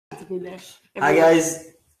been there. Hi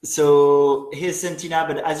guys, so here's Santina,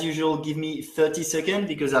 but as usual, give me 30 seconds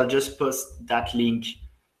because I'll just post that link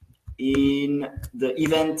in the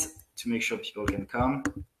event to make sure people can come.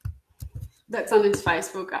 That's on his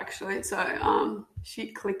Facebook actually. So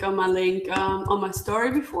she click on my link on my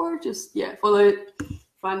story before. Just follow it,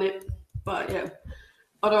 find it. But yeah,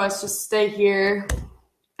 otherwise just stay here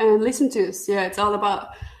and listen to us. Yeah, it's all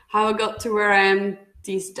about how I got to where I am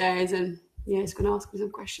these days, and he's gonna ask me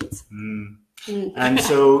some questions. And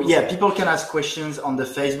so people can ask questions on the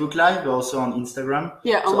Facebook Live, but also on Instagram.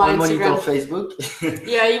 Yeah, on so my I'll Instagram. monitor Facebook.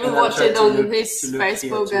 Yeah, you will watch it on his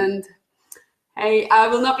Facebook. And hey, I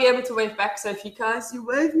will not be able to wave back, so if you guys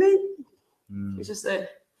wave me, it's just a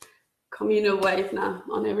communal wave now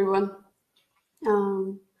on everyone.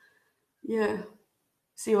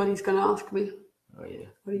 See what he's gonna ask me. Oh yeah.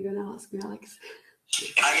 What are you gonna ask me, Alex?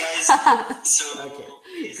 Hi guys. Okay.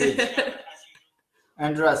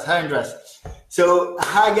 Andras. Hi Andras. So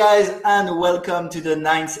hi guys, and welcome to the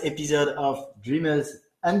 9th episode of Dreamers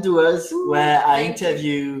and Doers, where I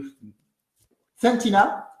interview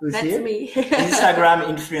Santina, who's That's here. me. Instagram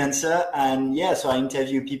influencer. And so I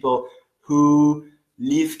interview people who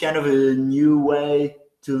live kind of a new way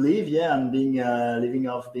to live, and being living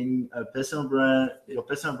off being a personal brand. Your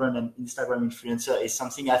personal brand and Instagram influencer is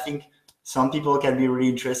something I think some people can be really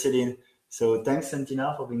interested in. So thanks,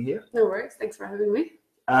 Santina, for being here. No worries. Thanks for having me.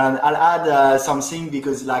 And I'll add something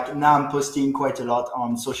because now I'm posting quite a lot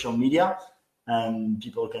on social media, and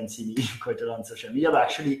people can see me quite a lot on social media. But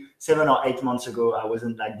actually, 7 or 8 months ago, I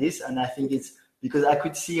wasn't like this, and I think it's because I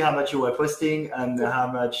could see how much you were posting and how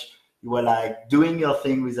much you were doing your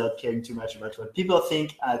thing without caring too much about what people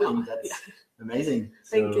think. I think that's amazing.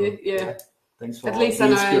 Thank you. Yeah. Thanks for at least the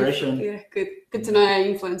inspiration. Good to know I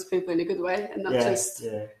influence people in a good way and not just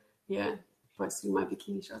posting my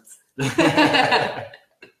bikini shots.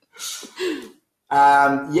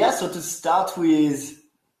 So to start with,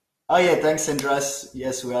 thanks Andras.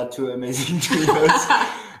 Yes, we are two amazing dreamers.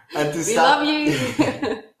 And we love you.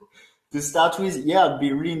 To start with, I'd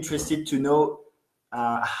be really interested to know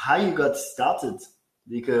how you got started,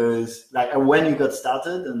 because when you got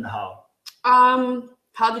started and how.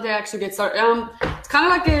 How did I actually get started? It's kind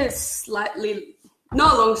of like a slightly,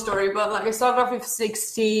 not a long story, but I started off with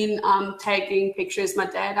 16, taking pictures. My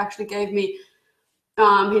dad actually gave me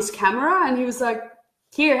his camera, and he was like,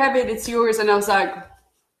 "Here, have it, it's yours." And I was like,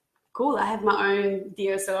 cool, I have my own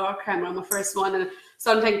DSLR camera, my first one, and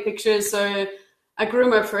started taking pictures. So I grew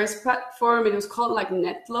my first platform. It was called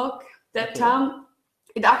Netlog that time.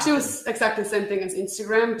 It actually was exactly the same thing as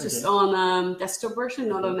Instagram, just on desktop version,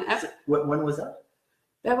 not on an app. When was that?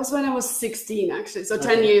 That was when I was 16, actually, so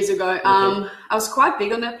 10 years ago. I was quite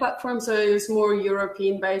big on that platform, so it was more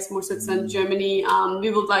European-based, more Switzerland, Germany.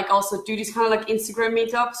 We would also do these kind of Instagram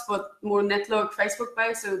meetups, but more Netlog,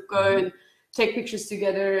 Facebook-based, so go and take pictures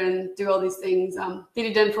together and do all these things. Did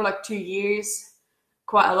it then for 2 years,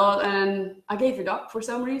 quite a lot, and I gave it up for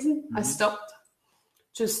some reason. I stopped.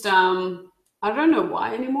 Just, I don't know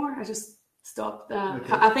why anymore. I just stopped.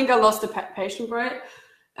 I think I lost the passion for it.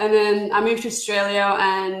 And then I moved to Australia,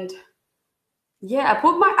 and I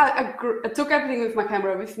put I took everything with my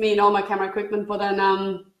camera with me and all my camera equipment, but then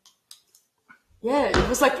it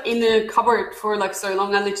was in a cupboard for so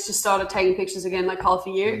long. I literally just started taking pictures again half a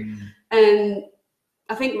year, and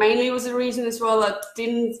I think mainly it was a reason as well. I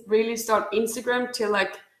didn't really start Instagram till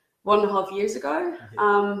 1.5 years ago.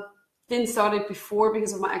 Didn't start it before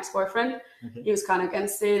because of my ex-boyfriend. He was kind of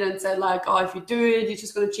against it and said if you do it, you're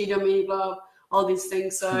just gonna cheat on me, blah. All these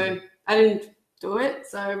things. So I didn't do it.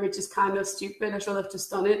 So which is kind of stupid. I should have just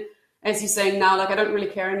done it. As you're saying now, I don't really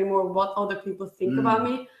care anymore what other people think about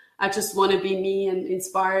me. I just want to be me and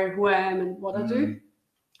inspire who I am and what I do.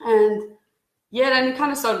 And then it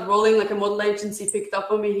kind of started rolling. A model agency picked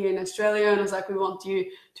up on me here in Australia, and I was like, we want you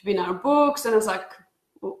to be in our books. And I was like,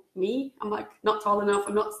 well, me? I'm not tall enough.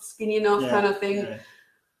 I'm not skinny enough, kind of thing. Yeah.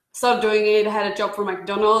 Started doing it. I had a job for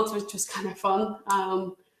McDonald's, which was kind of fun.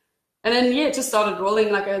 And then, it just started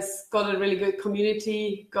rolling. I got a really good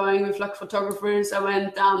community going with photographers. I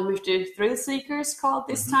went with the Thrill Seekers called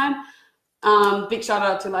this time. Big shout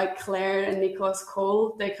out to Claire and Nicholas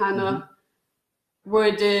Cole. They kind of were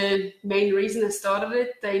the main reason I started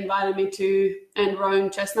it. They invited me to, and Rowan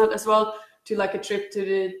Chestnut as well, to a trip to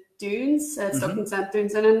the dunes at Stockton Sand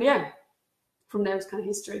Dunes. And then, from there it's kind of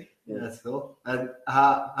history. Yeah, that's cool. And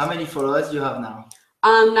how many followers do you have now?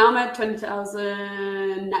 Now I'm at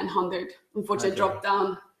 20,900. Unfortunately, dropped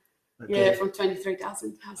down. From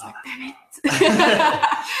 23,000. I was damn it.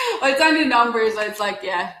 Well, it's only numbers. It's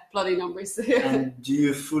bloody numbers. And do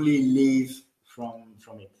you fully live from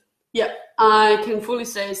it? Yeah, I can fully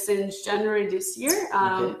say since January this year.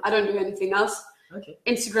 I don't do anything else. Okay.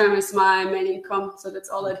 Instagram is my main income, so that's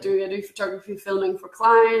all I do. I do photography, filming for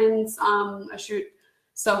clients. I shoot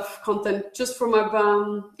content just for my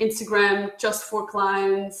Instagram, just for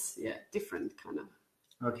clients. Yeah, different kind of.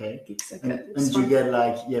 Okay. Gigs like and you get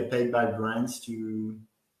like paid by brands to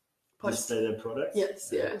display their products? Yes,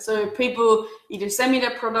 yeah. So people either send me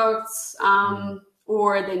their products,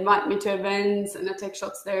 or they invite me to events and I take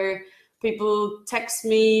shots there. People text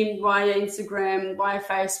me via Instagram, via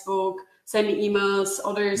Facebook, send me emails.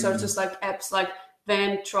 Others are just like apps like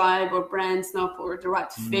Van Tribe or Brands now for the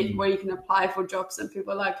right fit, where you can apply for jobs and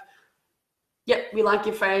people are like, yeah, we like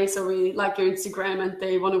your face or we like your Instagram, and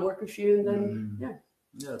they want to work with you, and then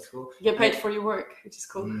yeah, that's cool. You get paid for your work, which is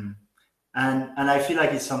cool. And I feel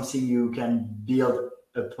like it's something you can build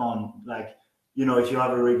upon. Like, you know, if you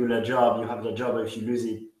have a regular job, you have the job. If you lose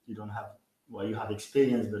it, you don't have, well, you have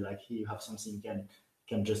experience, but like here you have something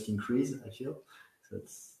can just increase, I feel. So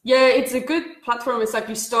it's a good platform. It's like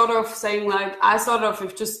you start off saying, like, I started off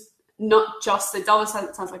with just not just, it always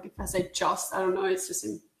sounds like if I say just, I don't know, it's just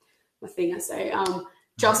the thing I say,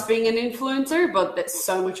 just being an influencer, but there's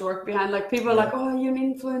so much work behind. Like people are like, oh, you're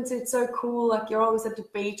an influencer, it's so cool, like you're always at the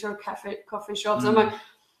beach or coffee shops. I'm like,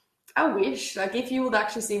 I wish, like if you would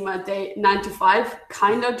actually see my day 9 to 5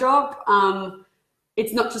 kind of job,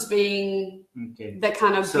 it's not just being that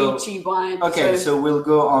kind of beachy vibe. Okay, so we'll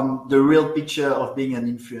go on the real picture of being an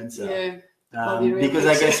influencer. Because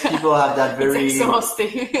I guess people have that very it's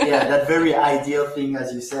exhausting. that very ideal thing,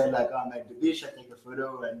 as you said, like, I'm at the beach, I take a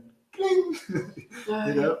photo and cling.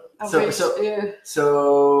 You know. So how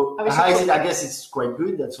is it? I guess it's quite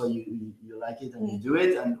good. That's why you like it and you do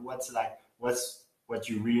it. And what's what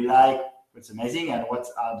you really like? What's amazing, and what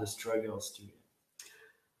are the struggles to it?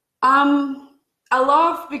 I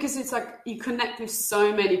love because it's like you connect with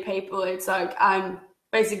so many people. It's like I'm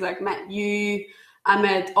basically like met you, I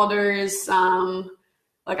met others.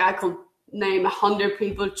 Like I could name 100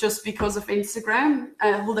 people just because of Instagram.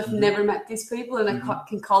 I would have never met these people, and I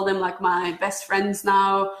can call them like my best friends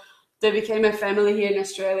now. They became a family here in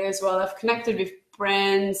Australia as well. I've connected with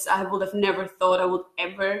brands I would have never thought I would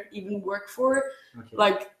ever even work for.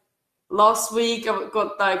 Like last week I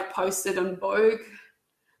got like posted on Vogue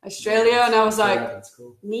Australia, and I was like, that's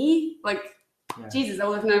cool. Me? Like, Jesus, I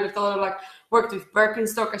would have never thought of, like, worked with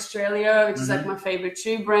Birkenstock Australia, which is like my favorite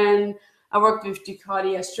shoe brand. I worked with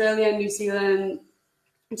Ducati Australia, New Zealand,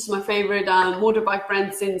 which is my favorite motorbike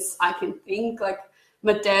brand since I can think. Like,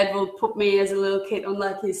 my dad will put me as a little kid on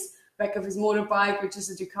like his back of his motorbike, which is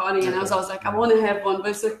a Ducati, and I was like, I want to have one.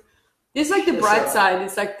 But it's like the bright side.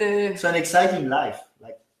 It's like it's an exciting life.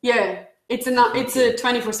 Like, it's a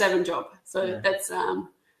 24/7 job. So that's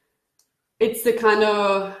it's the kind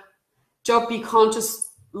of job you can't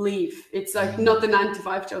just leave. It's like not the 9 to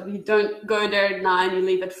 5 job. You don't go there at 9, you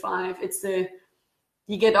leave at 5. It's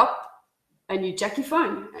you get up and you check your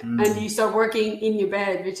phone and you start working in your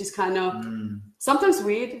bed, which is kind of sometimes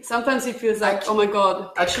weird. Sometimes it feels like, oh my God.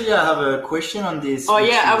 Actually, I have a question on this. Oh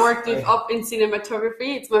yeah, I worked up in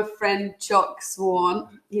cinematography. It's my friend Jock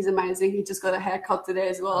Swan. He's amazing. He just got a haircut today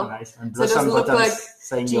as well. Oh, nice. And so it doesn't look like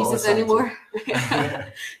Jesus anymore.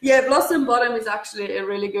 Yeah, Blossom Bottom is actually a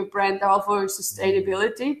really good brand for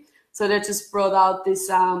sustainability. So they just brought out this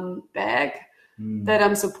bag that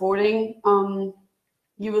I'm supporting.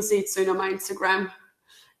 You will see it soon on my Instagram.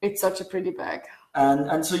 It's such a pretty bag.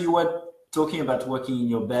 And so you were talking about working in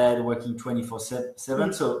your bed, working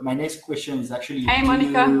 24/7. So my next question is actually, hey,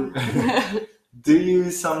 Monica. Do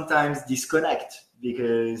you sometimes disconnect?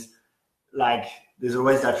 Because like there's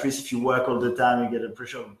always that risk if you work all the time, you get a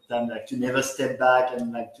pressure of time like to never step back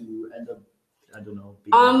and like to end up, I don't know,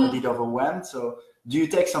 being a bit overwhelmed. So do you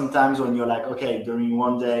take some times when you're like, okay, during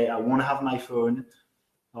one day I won't have my phone,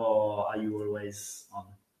 or are you always on?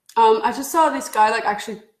 I just saw this guy like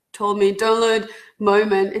actually told me download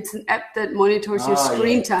Moment. It's an app that monitors your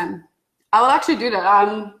screen time. I will actually do that.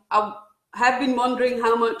 I have been wondering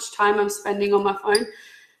how much time I'm spending on my phone.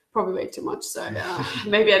 Probably way too much. So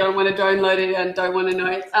maybe I don't want to download it and don't want to know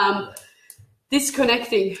it.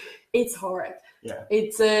 Disconnecting, it's hard. Yeah.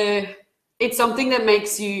 It's something that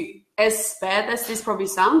makes you, as bad as this probably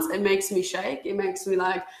sounds, it makes me shake. It makes me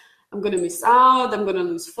like, I'm going to miss out. I'm going to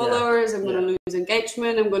lose followers. I'm going to lose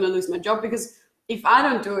engagement. I'm going to lose my job, because if I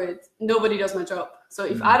don't do it, nobody does my job. So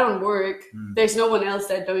if I don't work, there's no one else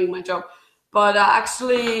there doing my job. But I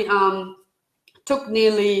actually took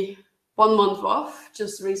nearly 1 month off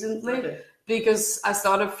just recently because I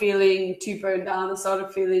started feeling too burned out. I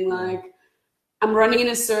started feeling like I'm running in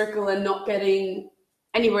a circle and not getting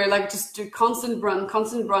anywhere, like just do constant run.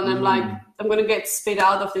 I'm like, I'm going to get spit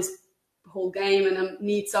out of this whole game, and I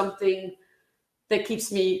need something that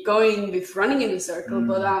keeps me going with running in a circle.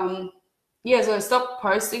 But so I stopped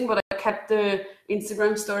posting, but I kept the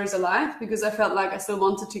Instagram stories alive because I felt like I still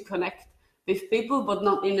wanted to connect with people, but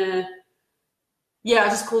not in a, I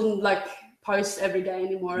just couldn't like post every day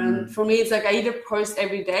anymore. And for me, it's like I either post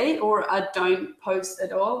every day or I don't post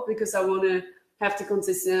at all, because I want to have the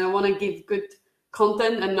consistency. I want to give good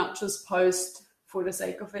content and not just post for the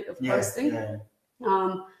sake of it, of posting.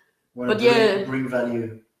 Bring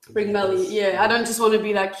value. Bring value, I don't just want to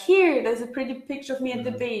be like, here, there's a pretty picture of me at the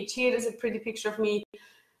beach. Here, there's a pretty picture of me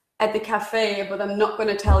at the cafe, but I'm not going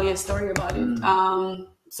to tell you a story about it.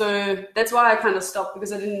 So that's why I kind of stopped,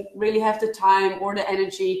 because I didn't really have the time or the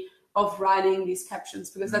energy of writing these captions,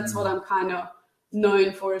 because that's what I'm kind of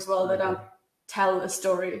known for as well, that I tell a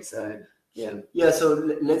story. So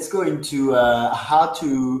so let's go into how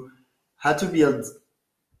to build,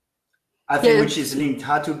 I think, which is linked,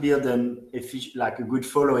 how to build a good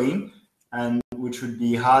following, and which would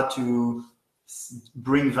be how to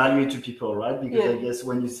bring value to people, right? Because I guess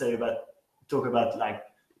when you talk about like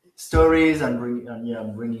stories and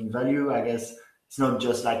bringing value, I guess it's not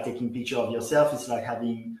just like taking picture of yourself. It's like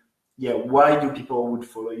having, why do people would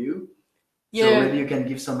follow you? So maybe you can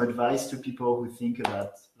give some advice to people who think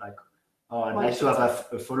about like, I'd like to have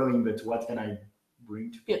a following, but what can I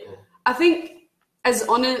bring to people? I think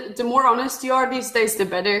the more honest you are these days, the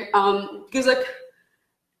better. Because like,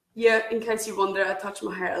 in case you wonder, I touch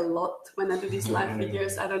my hair a lot when I do these live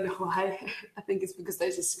videos. I don't know why. I think it's because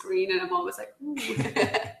there's a screen and I'm always like, ooh.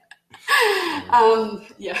 I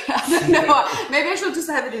don't know. Maybe I should just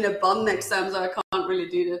have it in a bun next time, so I can't really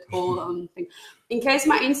do that whole thing. In case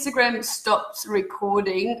my Instagram stops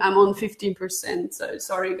recording, I'm on 15%. So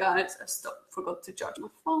sorry guys, forgot to charge my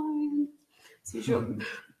phone as usual.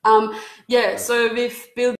 So with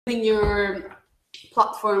building your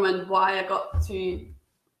platform and why I got to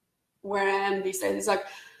where I am these days, it's like,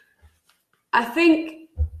 I think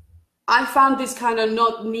I found this kind of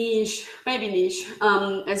not niche, maybe niche,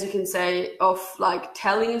 as you can say, of like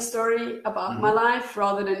telling a story about my life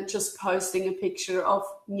rather than just posting a picture of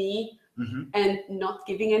me and not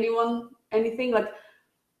giving anyone anything. Like,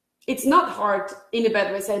 it's not hard, in a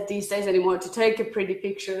bad way said, these days anymore, to take a pretty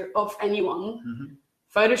picture of anyone,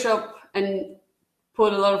 Photoshop and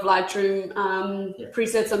put a lot of Lightroom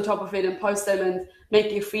presets on top of it and post them and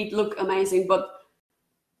make your feed look amazing. But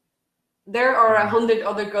there are 100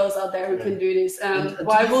 other girls out there who can do this.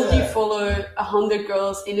 Why would you follow 100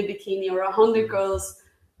 girls in a bikini, or 100 girls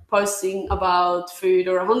posting about food,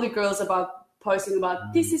 or 100 girls posting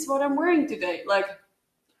about this is what I'm wearing today? Like,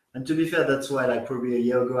 and to be fair, that's why like probably a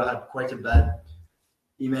year ago I had quite a bad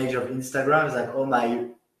image of Instagram. It's like all my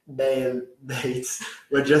male dates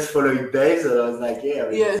were just following babes, and I was like,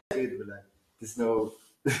 it's good, but like there's no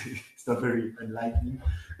it's not very enlightening.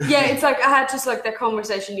 It's like I had just like that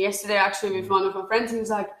conversation yesterday actually with one of my friends, and he's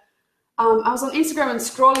like, I was on Instagram and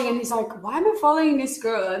scrolling, and he's like, why am I following this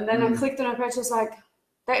girl? And then I clicked on her page, I was like,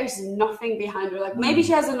 there is nothing behind her. Like, maybe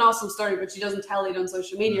she has an awesome story, but she doesn't tell it on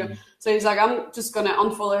social media. So he's like, I'm just gonna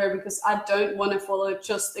unfollow her because I don't want to follow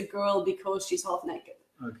just a girl because she's half naked.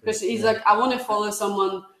 Because he's like, I want to follow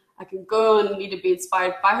someone I can go on and either be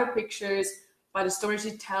inspired by her pictures, by the stories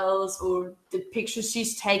she tells, or the pictures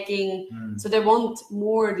she's taking. So they want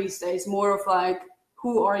more these days, more of like,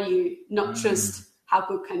 who are you? Not just how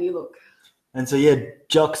good can you look? And so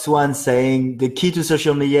Jock's one saying the key to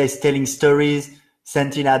social media is telling stories.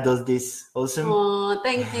 Santina does this awesome. Oh,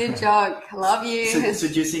 thank you, Jock. I love you. So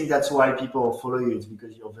do you think that's why people follow you? It's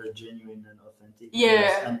because you're very genuine and authentic.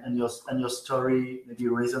 Yeah. And your story maybe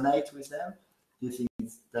resonate with them? Do you think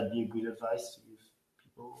that'd be a good advice to give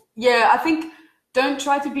people? Yeah, I think don't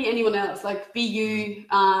try to be anyone else. Like, be you.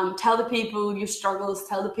 Tell the people your struggles.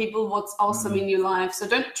 Tell the people what's awesome in your life. So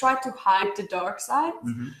don't try to hide the dark side,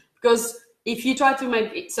 because if you try to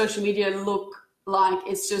make social media look like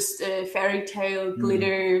it's just a fairy tale,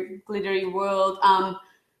 glittery world,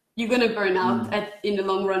 you're gonna burn out in the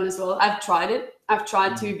long run as well. I've tried it. I've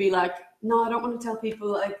tried to be like, no, I don't want to tell people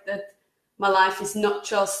like that. My life is not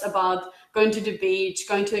just about going to the beach,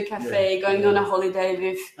 going to a cafe, going on a holiday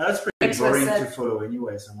with. That's pretty boring to follow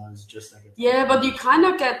anyway. Someone's just like. But you kind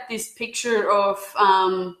of get this picture of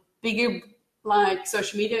bigger like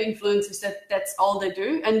social media influencers that's all they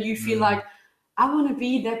do, and you feel like, I want to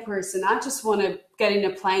be that person. I just want to get in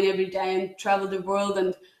a plane every day and travel the world,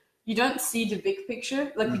 and you don't see the big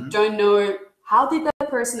picture. Like, you don't know, how did that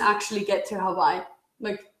person actually get to Hawaii?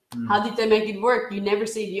 Like, how did they make it work? You never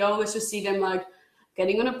see it. You always just see them like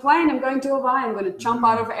getting on a plane. I'm going to Hawaii. I'm going to jump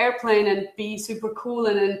out of an airplane and be super cool.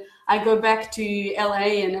 And then I go back to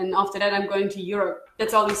LA. And then after that, I'm going to Europe.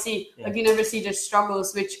 that's all you see. Like you never see their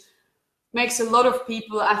struggles, which makes a lot of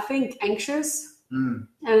people, I think, anxious and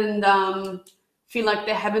feel like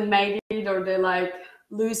they haven't made it, or they're like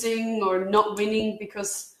losing or not winning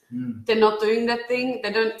because they're not doing that thing.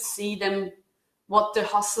 They don't see what the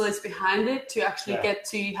hustle is behind it to actually get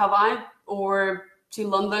to Hawaii or to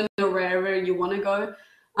London or wherever you want to go.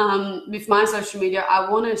 With my social media, I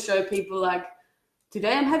want to show people like,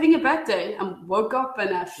 today I'm having a bad day. I woke up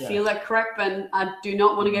and I feel like crap and I do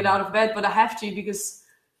not want to get out of bed, but I have to because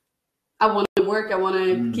I want to work. I want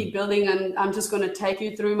to keep building, and I'm just going to take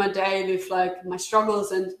you through my day with like my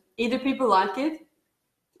struggles, and either people like it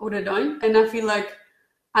or they don't. And I feel like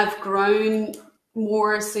I've grown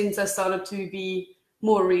more since I started to be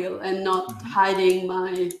more real and not hiding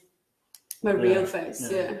my real face.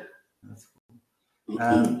 Yeah. That's cool.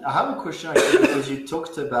 I have a question actually, because you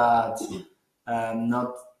talked about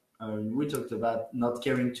we talked about not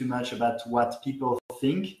caring too much about what people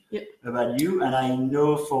think about you, and I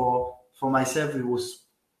know for myself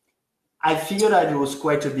I figured that it was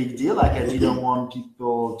quite a big deal. Like I didn't want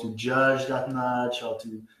people to judge that much or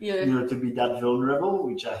to to be that vulnerable,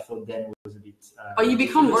 which I thought then was a bit. You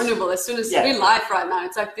become vulnerable as soon as real life right now.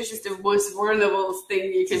 It's like this is the most vulnerable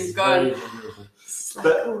thing you can go. It's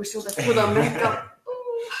like, should I put on makeup?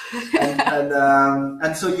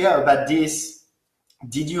 and so about this,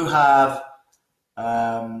 did you have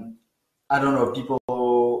I don't know, people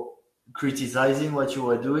criticizing what you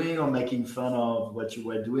were doing or making fun of what you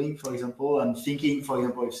were doing, for example? I'm thinking, for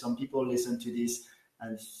example, if some people listen to this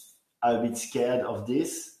and are a bit scared of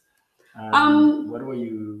this, what were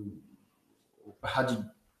you? How did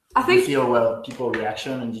you feel? People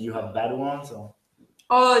reaction, and did you have bad ones? Or?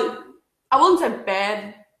 I won't say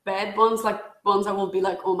bad ones. Like ones I will be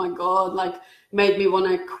like, oh my god, like made me want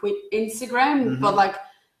to quit Instagram. But like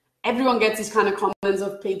everyone gets these kind of comments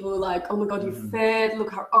of people like, oh my god, you're fat,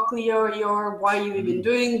 look how ugly you are, why are you even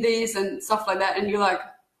doing this, and stuff like that. And you're like,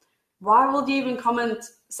 why would you even comment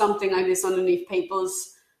something like this underneath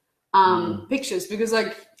people's pictures? Because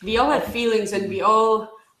like we all have feelings, and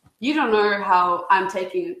you don't know how I'm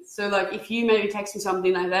taking it. So like if you maybe text me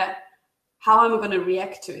something like that, how am I going to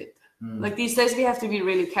react to it? Like these days we have to be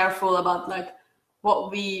really careful about like what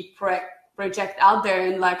we project out there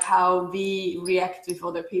and like how we react with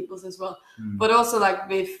other people's as well. But also like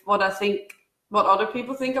with what other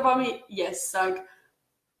people think about me. Yes, like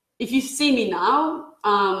if you see me now,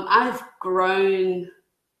 I've grown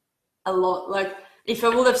a lot. Like if I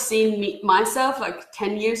would have seen myself like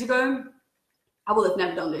 10 years ago, I would have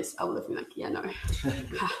never done this. I would have been like, yeah, no.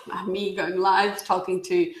 Me going live, talking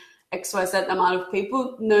to XYZ amount of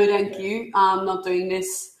people. No, thank you. I'm not doing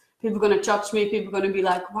this. People are going to judge me. People are going to be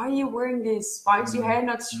like, why are you wearing this? Why is your hair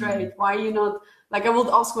not straight? Why are you not? Like I would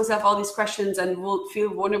ask myself all these questions and would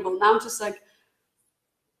feel vulnerable. Now I'm just like,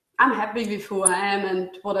 I'm happy with who I am and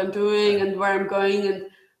what I'm doing and where I'm going. And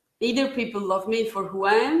either people love me for who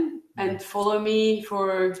I am and follow me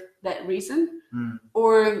for that reason,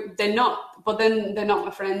 or they're not. But then they're not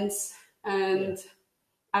my friends. And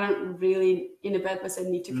I don't really, in a bad way, say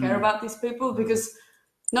need to care about these people, because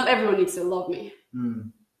not everyone needs to love me.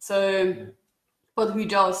 So, but who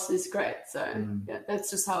does is great. So that's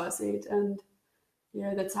just how I see it. And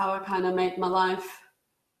that's how I kind of made my life,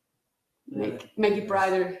 make it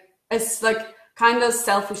brighter. It's like kind of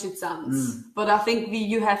selfish it sounds, but I think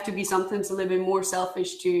you have to be sometimes a little bit more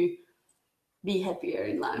selfish to be happier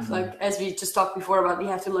in life. Like as we just talked before about, you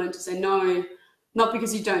have to learn to say no, not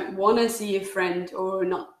because you don't want to see a friend or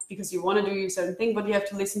not because you want to do a certain thing, but you have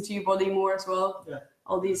to listen to your body more as well.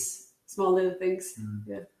 All these small little things.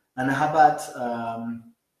 And how about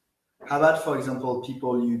for example,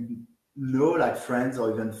 people you know, like friends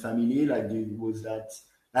or even family, like was that,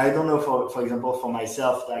 I don't know, for example, for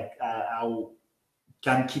myself, like I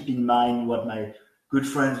can keep in mind what my good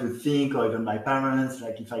friends would think, or even my parents,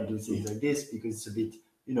 like if I do things like this, because it's a bit,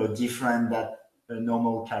 different than a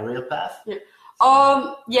normal career path. It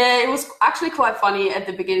was actually quite funny at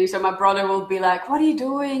the beginning. So my brother will be like, what are you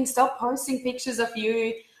doing? Stop posting pictures of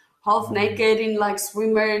you half naked in like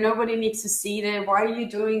swimwear. Nobody needs to see that. Why are you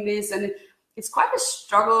doing this? And it's quite a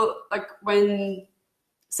struggle, like when,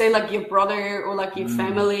 say, like your brother or like your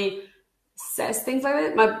family says things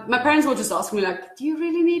like that. My parents will just ask me like, do you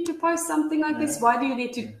really need to post something like this? Why do you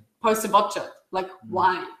need to post a butt shot? Like,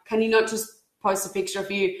 why? Can you not just post a picture of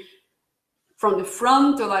you from the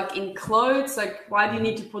front or like in clothes? Like, why do you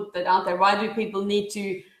need to put that out there? Why do people need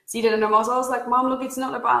to see that? And I was like, Mom, look, it's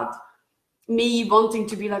not about me wanting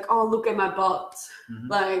to be like, oh, look at my butt.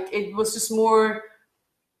 Like, it was just more,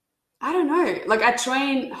 I don't know, like I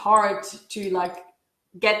train hard to like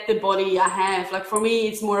get the body I have. Like for me,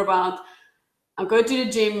 it's more about I go to the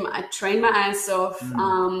gym, I train my ass off,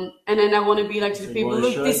 and then I want to be like to the people,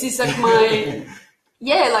 look, this is like my,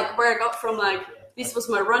 like where I got from, like, this was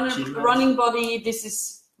my running body, this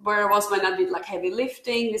is where I was when I did like heavy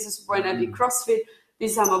lifting, this is when I did CrossFit,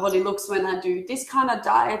 this is how my body looks when I do this kind of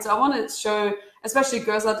diet. So I want to show, especially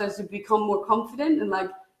girls out there, to become more confident and like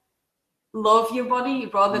love your body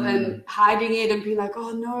rather than hiding it and being like, oh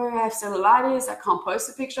no, I have cellulitis, I can't post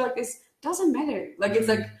a picture like this. Doesn't matter. Like, it's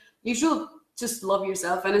like, you should just love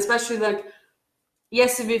yourself. And especially like,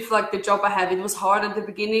 yes, with like the job I have, it was hard at the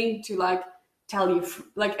beginning to like tell you,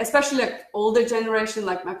 like, especially like older generation,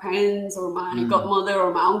 like my parents or my godmother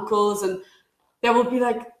or my uncles, and they will be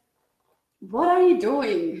like, what are you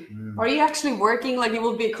doing? Are you actually working? Like, it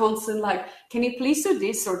will be a constant like, can you please do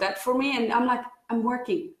this or that for me? And I'm like, I'm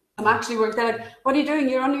working. I'm actually working. They're like, what are you doing?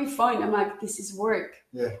 You're on your phone. I'm like, this is work.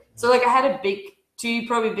 So like, I had two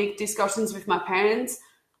probably big discussions with my parents,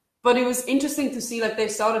 but it was interesting to see like they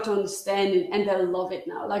started to understand it and they love it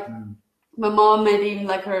now. Like my mom made even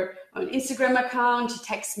like her own Instagram account. She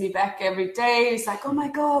texts me back every day. It's like, oh my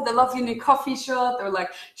God, I love your new coffee shop. Or like,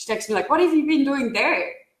 she texts me like, what have you been doing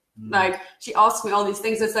there? Like, she asked me all these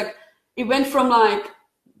things. It's like, it went from like,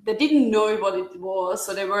 they didn't know what it was.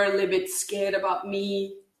 So they were a little bit scared about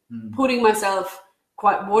me putting myself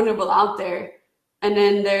quite vulnerable out there. And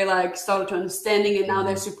then they like started to understanding, and now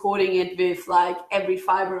they're supporting it with like every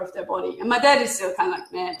fiber of their body. And my dad is still kind of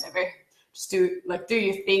like, man, whatever, just do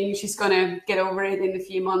your thing. She's gonna get over it in a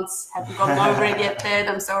few months. Haven't gotten over it yet, Dad.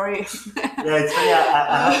 I'm sorry. Yeah, it's funny.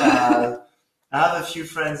 I have a few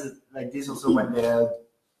friends like this also when they're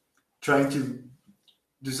trying to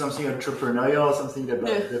do something entrepreneurial or something that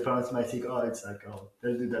their parents might think, oh, it's like, oh,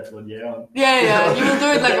 they'll do that 1 year. Yeah, you will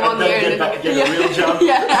do it like 1 year. Get a real job.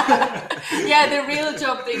 Yeah, the real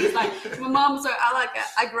job thing is like, my mom, so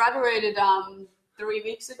I graduated 3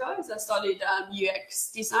 weeks ago. So I studied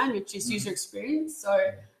UX design, which is user experience. So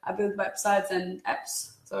I build websites and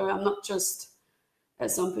apps. So I'm not just,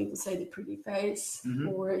 as some people say, the pretty face.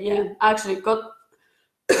 Or I actually got,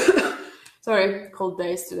 sorry, cold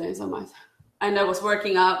days today, so much. And I was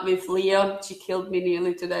working out with Leah. She killed me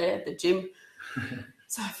nearly today at the gym.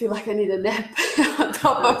 So I feel like I need a nap on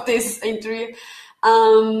top of this interview.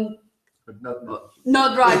 But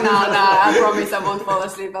not right now. No, I promise I won't fall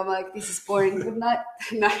asleep. I'm like, this is boring. Good night.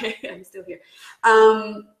 No, I'm still here.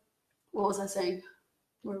 What was I saying?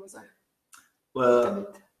 Where was I? Well, damn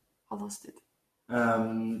it. I lost it. But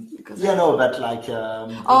like,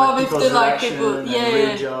 with the like people,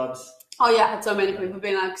 real jobs. Oh yeah, I had so many people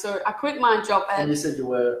being like, so I quit my job at. And you said you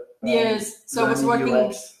were. So I was working.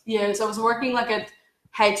 UX. So I was working like at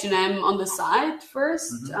H&M on the side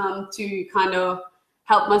first, to kind of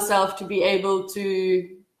help myself to be able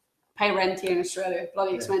to pay rent here in Australia.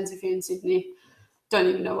 Bloody expensive here in Sydney. Don't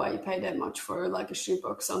even know why you pay that much for like a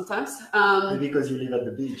shoebox sometimes. Maybe because you live at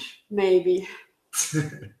the beach. Maybe.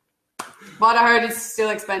 But I heard it's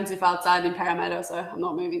still expensive outside in Parramatta, so I'm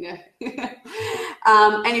not moving there.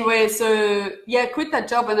 Anyway, so quit that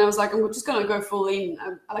job, and I was like, I'm just gonna go full in.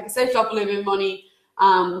 I saved up a little bit of money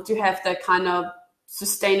to have that kind of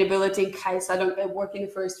sustainability in case I don't get work in the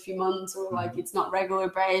first few months or like it's not regular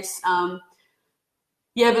base. But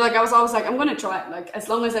like I was always like, I'm gonna try it. Like as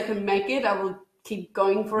long as I can make it, I will keep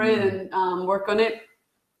going for it and work on it.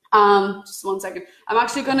 Just 1 second. I'm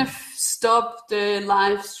actually gonna stop the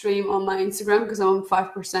live stream on my Instagram because I'm on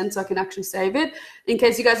 5%, so I can actually save it. In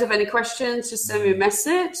case you guys have any questions, just send me a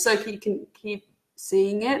message so you can keep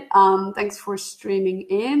seeing it. Thanks for streaming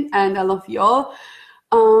in, and I love you all.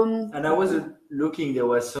 And I was looking, there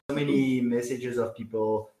were so many messages of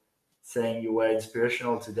people saying you were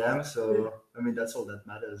inspirational to them. So I mean, that's all that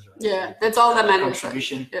matters, right? Yeah, that's all that matters.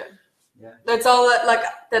 Contribution. Right? Yeah. That's all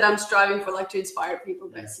that I'm striving for, like to inspire people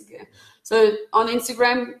basically. Yeah. So on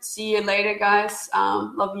Instagram, see you later, guys.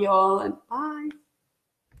 Love you all, and bye.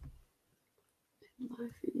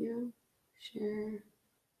 Live video, share.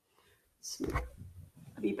 So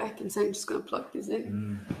I'll be back in a second. I'm just gonna plug this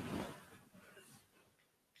in.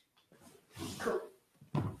 Cool.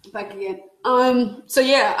 Back again.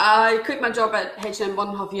 I quit my job at H&M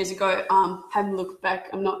 1.5 years ago. Haven't looked back.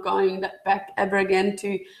 I'm not going back ever again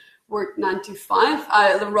to work 9 to 5.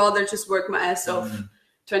 I'd rather just work my ass off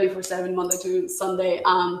 24/7, Monday to Sunday,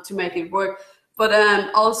 to make it work. But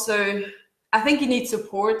also, I think you need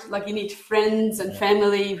support. Like you need friends and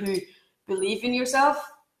family who believe in yourself,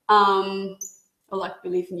 or like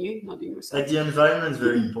believe in you, not in yourself. Like the environment is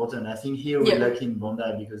very important. I think here we're lucky in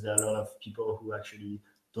Bondi because there are a lot of people who actually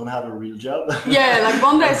don't have a real job. Like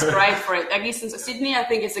Bondi is great for it. Like Sydney, I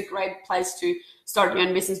think it's a great place to start your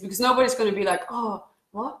own business because nobody's going to be like, oh,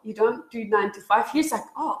 what? You don't do 9 to 5? He's like,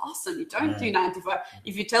 oh, awesome. You don't do 9 to 5.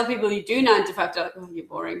 If you tell people you do 9 to 5, they're like, oh, you're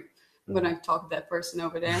boring. I'm going to talk to that person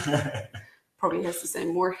over there. Probably has to say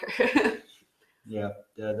more. Yeah,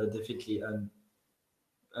 definitely. And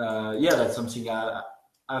yeah, that's something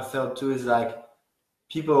I felt too, is like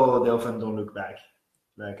people, they often don't look back.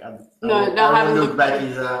 Like I haven't looked back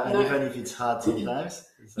either, and even if it's hard sometimes.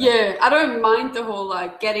 It's like, yeah, I don't mind the whole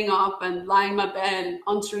like getting up and lying in my bed and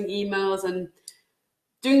answering emails and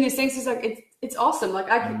doing these things. Is like it's awesome.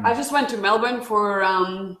 Like I just went to Melbourne for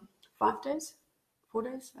 5 days, 4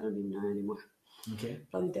 days. I don't even know anymore. Okay.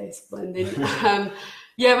 Bloody days blending.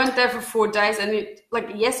 Yeah, I went there for 4 days, and it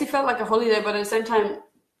felt like a holiday, but at the same time,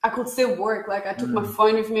 I could still work. Like I took my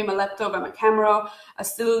phone with me, my laptop, and my camera. I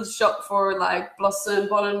still shot for like Blossom,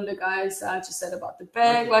 Bottom, the guys I just said about the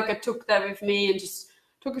bag. Okay. Like I took that with me and just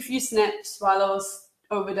took a few snaps while I was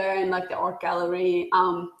over there in like the art gallery.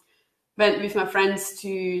 Went with my friends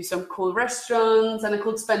to some cool restaurants, and I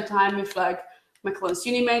could spend time with like my close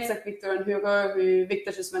uni mates like Victor and Hugo, who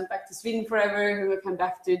Victor just went back to Sweden forever, who came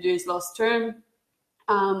back to do his last term.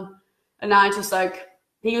 And I just like,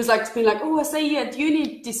 he was like being like, oh, I say you at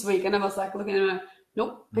uni this week. And I was like looking at him like,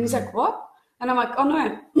 nope. And he's like, what? And I'm like, oh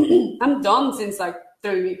no, I'm done since like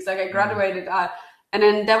 3 weeks. Like I graduated. And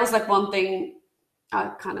then that was like one thing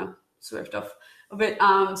I kind of swerved off a bit.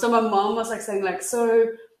 So my mom was like saying like, so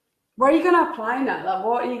where are you going to apply now? Like,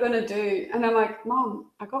 what are you going to do? And I'm like,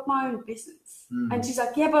 Mom, I got my own business. And she's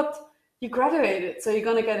like, yeah, but you graduated, so you're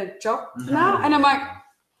going to get a job now? And I'm like,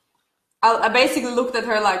 I basically looked at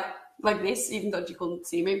her like this, even though she couldn't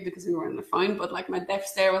see me because we were on the phone. But like my deaf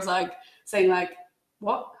stare was like saying like,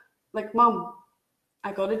 what? Like, Mom,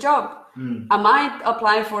 I got a job. I might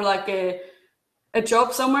apply for like a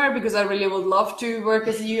job somewhere because I really would love to work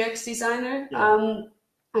as a UX designer.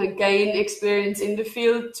 And gain experience in the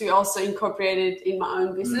field to also incorporate it in my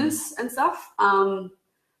own business and stuff. So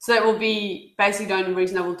that will be basically the only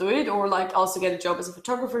reason I will do it, or like also get a job as a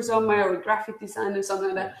photographer somewhere or a graphic designer or something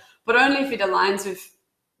like that. But only if it aligns with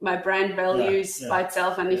my brand values by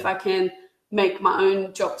itself, and if I can make my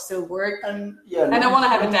own job still work. And I want to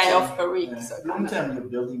have a day off per week. So long term, you're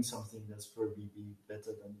building something that's probably be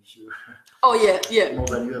better than if you. More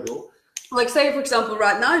valuable. Like say, for example,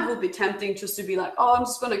 right now it would be tempting just to be like, oh, I'm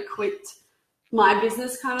just going to quit my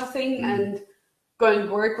business kind of thing and go and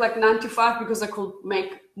work like 9 to 5 because I could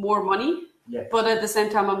make more money. Yeah. But at the same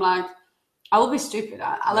time, I'm like, I will be stupid.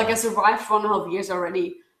 I survived 1.5 years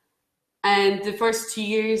already. And the first 2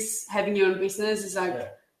 years having your own business is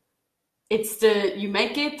like, it's you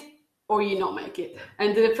make it or you not make it.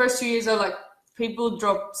 And the first 2 years are like,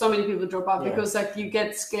 so many people drop out because like you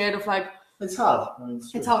get scared of like, it's hard.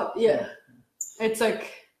 It's hard, yeah. It's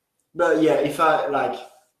like... But yeah, if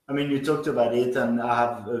you talked about it, and I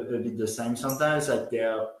have a bit the same sometimes. Like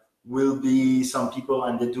there will be some people,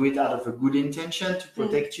 and they do it out of a good intention to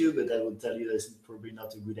protect you, but I will tell you that's probably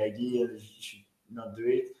not a good idea. You should not do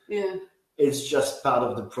it. Yeah. It's just part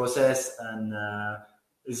of the process, and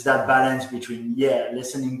it's that balance between,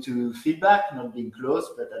 listening to feedback, not being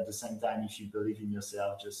closed, but at the same time, if you believe in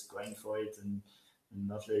yourself, just going for it and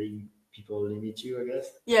not letting people limit you, I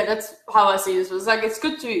guess. Yeah, that's how I see this. It's like it's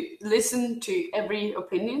good to listen to every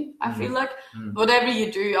opinion. I feel like whatever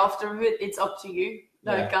you do after it, it's up to you.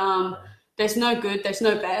 Like there's no good, there's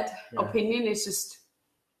no bad opinion. It's just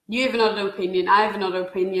you have another opinion, I have another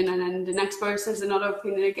opinion, and then the next person has another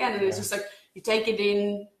opinion again. And it's just like you take it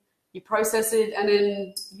in, you process it, and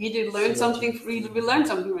then you do learn something. You learn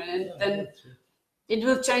something, and then it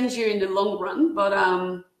will change you in the long run. But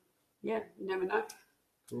you never know.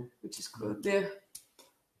 Cool. Which is cool. Yeah.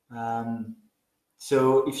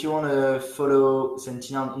 So if you want to follow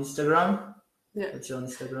Santina on Instagram, what's your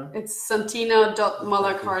Instagram? It's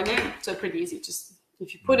santina.malacarne. So pretty easy. Just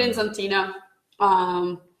if you put in Santina,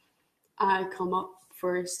 I come up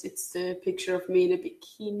first. It's the picture of me in a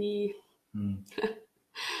bikini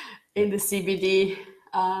in the CBD.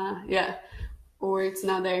 Or it's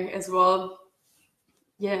not there as well.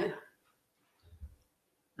 Yeah.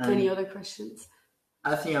 Any other questions?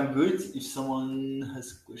 I think I'm good. If someone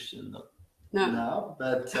has a question, no.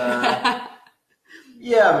 But I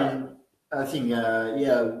think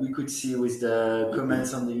we could see with the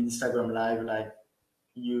comments on the Instagram live, like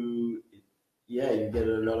you get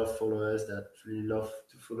a lot of followers that really love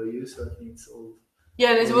to follow you. So I think it's all.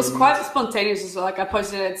 Yeah, and it was quite spontaneous as well. Like I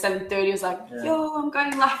posted it at 7:30. I was like, yo, I'm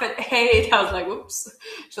going live at 8. I was like, whoops.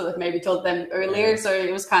 Should have maybe told them earlier. So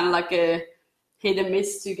it was kind of like a hit and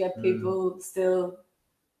miss to get people still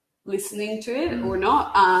listening to it or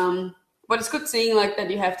not. But it's good seeing like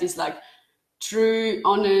that you have this like true,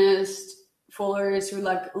 honest followers who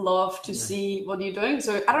like love to see what you're doing.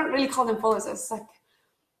 So I don't really call them followers. It's like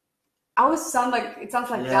I always sounds like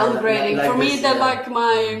downgrading like for me. this, That like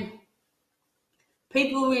my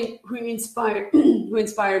people who inspire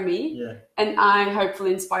me, and I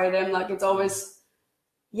hopefully inspire them. Like it's always,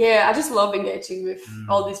 I just love engaging with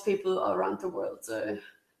all these people around the world. So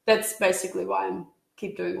that's basically why I'm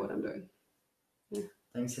keep doing what I'm doing. Yeah.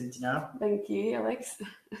 Thanks, Santina. Thank you, Alex.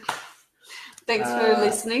 Thanks for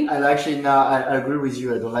listening. And actually, now I agree with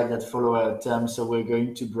you. I don't like that follower term, so we're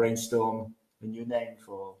going to brainstorm a new name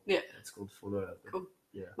for. It's called follower. Cool.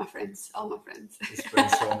 Yeah. My friends, all my friends. Let's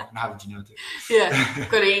brainstorm and have dinner too. Yeah,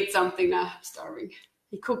 gonna eat something now. I'm starving.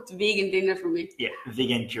 He cooked vegan dinner for me. Yeah,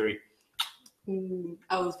 vegan curry.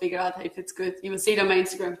 I will figure out if it's good. You will see it on my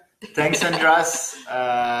Instagram. Thanks, Andras.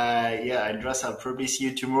 Andras, I'll probably see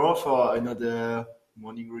you tomorrow for another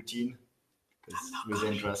morning routine. Because with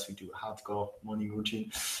Andras, we do hardcore morning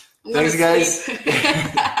routine. Thanks, guys.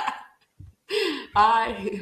 Bye.